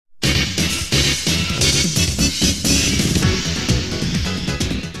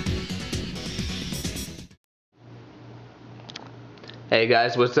Hey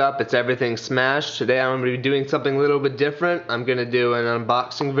guys, what's up? It's Everything Smash. Today I'm going to be doing something a little bit different. I'm going to do an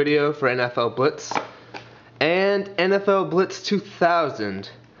unboxing video for NFL Blitz and NFL Blitz 2000.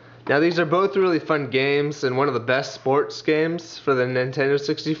 Now these are both really fun games and one of the best sports games for the Nintendo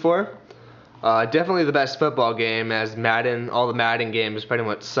 64. Definitely the best football game, as all the Madden games pretty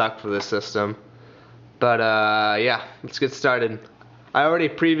much suck for this system. But yeah, let's get started. I already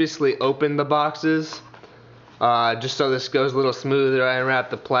previously opened the boxes. Just so this goes a little smoother, I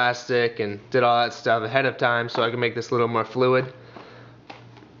unwrapped the plastic and did all that stuff ahead of time so I can make this a little more fluid.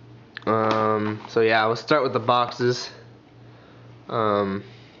 So yeah, we'll start with the boxes.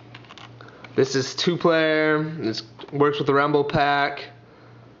 This is 2-player. This works with the Rumble Pack.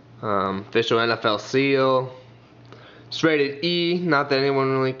 Official NFL seal. It's rated E, not that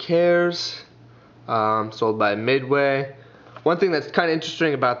anyone really cares. Sold by Midway. One thing that's kind of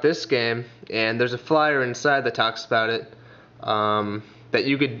interesting about this game, and there's a flyer inside that talks about it, that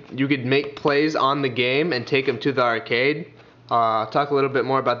you could make plays on the game and take them to the arcade. I'll talk a little bit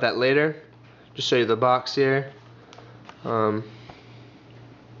more about that later. Just show you the box here. Both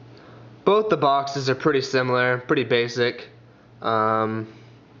the boxes are pretty similar, pretty basic. Made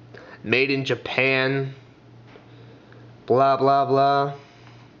in Japan. Blah blah blah.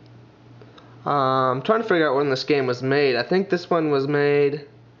 I'm trying to figure out when this game was made. I think this one was made...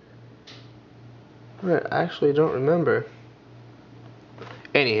 I actually don't remember.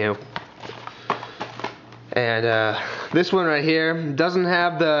 Anywho. And this one right here doesn't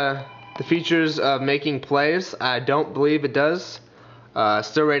have the features of making plays. I don't believe it does.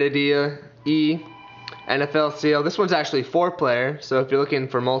 Still rated E. NFL seal. This one's actually 4-player, so if you're looking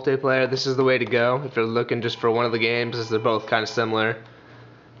for multiplayer, this is the way to go. If you're looking just for one of the games, they're both kind of similar.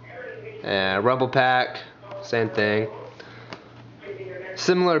 Rumble Pack, same thing.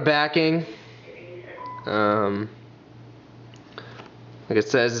 Similar backing. Like it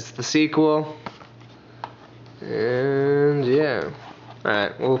says, it's the sequel. And yeah.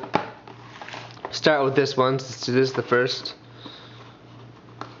 Alright, we'll start with this one since it is the first.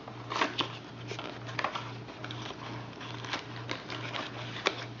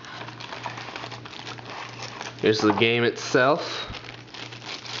 Here's the game itself.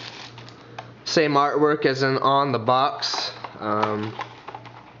 Same artwork as on the box.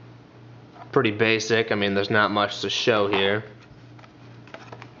 Pretty basic. I mean, there's not much to show here.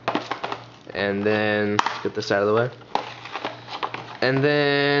 And then, get this out of the way. And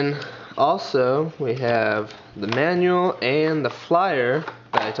then, also, we have the manual and the flyer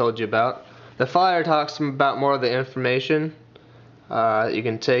that I told you about. The flyer talks about more of the information. You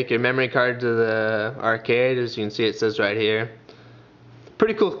can take your memory card to the arcade. As you can see, it says right here.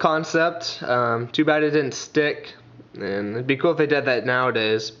 Pretty cool concept. Too bad it didn't stick, and it'd be cool if they did that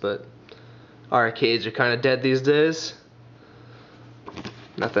nowadays, but arcades are kind of dead these days.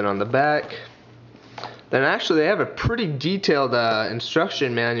 Nothing on the back. Then actually they have a pretty detailed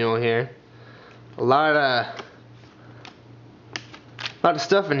instruction manual here. A lot of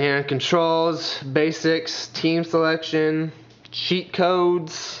stuff in here. Controls, basics, team selection, cheat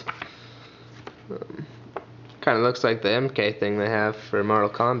codes. Kind of looks like the MK thing they have for Mortal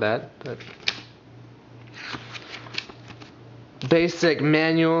Kombat, but basic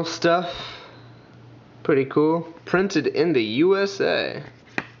manual stuff. Pretty cool. Printed in the USA.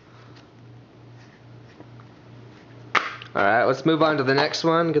 Alright, let's move on to the next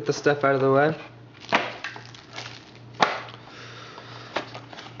one. Get the stuff out of the way.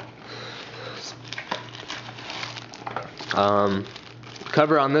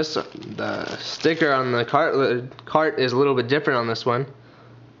 Cover on this, the sticker on the cart is a little bit different on this one.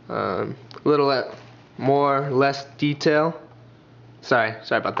 A little less detail. Sorry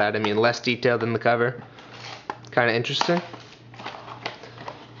about that. I mean less detail than the cover. Kind of interesting.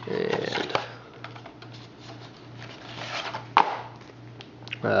 And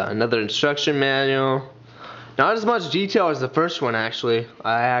another instruction manual. Not as much detail as the first one actually.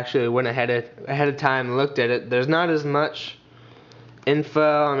 I actually went ahead of time and looked at it. There's not as much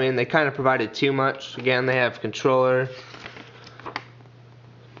info. I mean, they kind of provided too much. Again, they have controller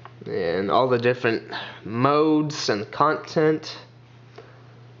and all the different modes and content.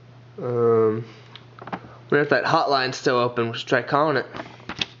 Wonder if that hotline's still open. We should try calling it.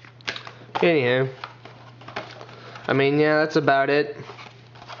 Anyhow, I mean, yeah, that's about it.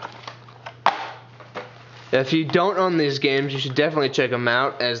 If you don't own these games, you should definitely check them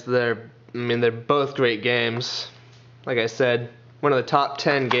out, as they're both great games. Like I said, one of the top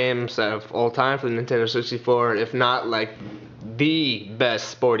 10 games of all time for the Nintendo 64, if not like the best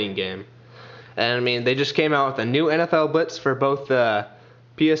sporting game. And I mean, they just came out with a new NFL Blitz for both the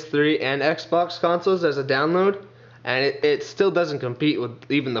PS3 and Xbox consoles as a download. and it still doesn't compete with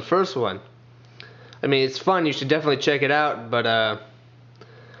even the first one. I mean, it's fun, you should definitely check it out, but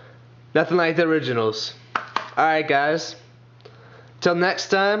nothing like the originals. Alright guys, till next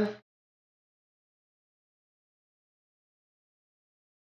time.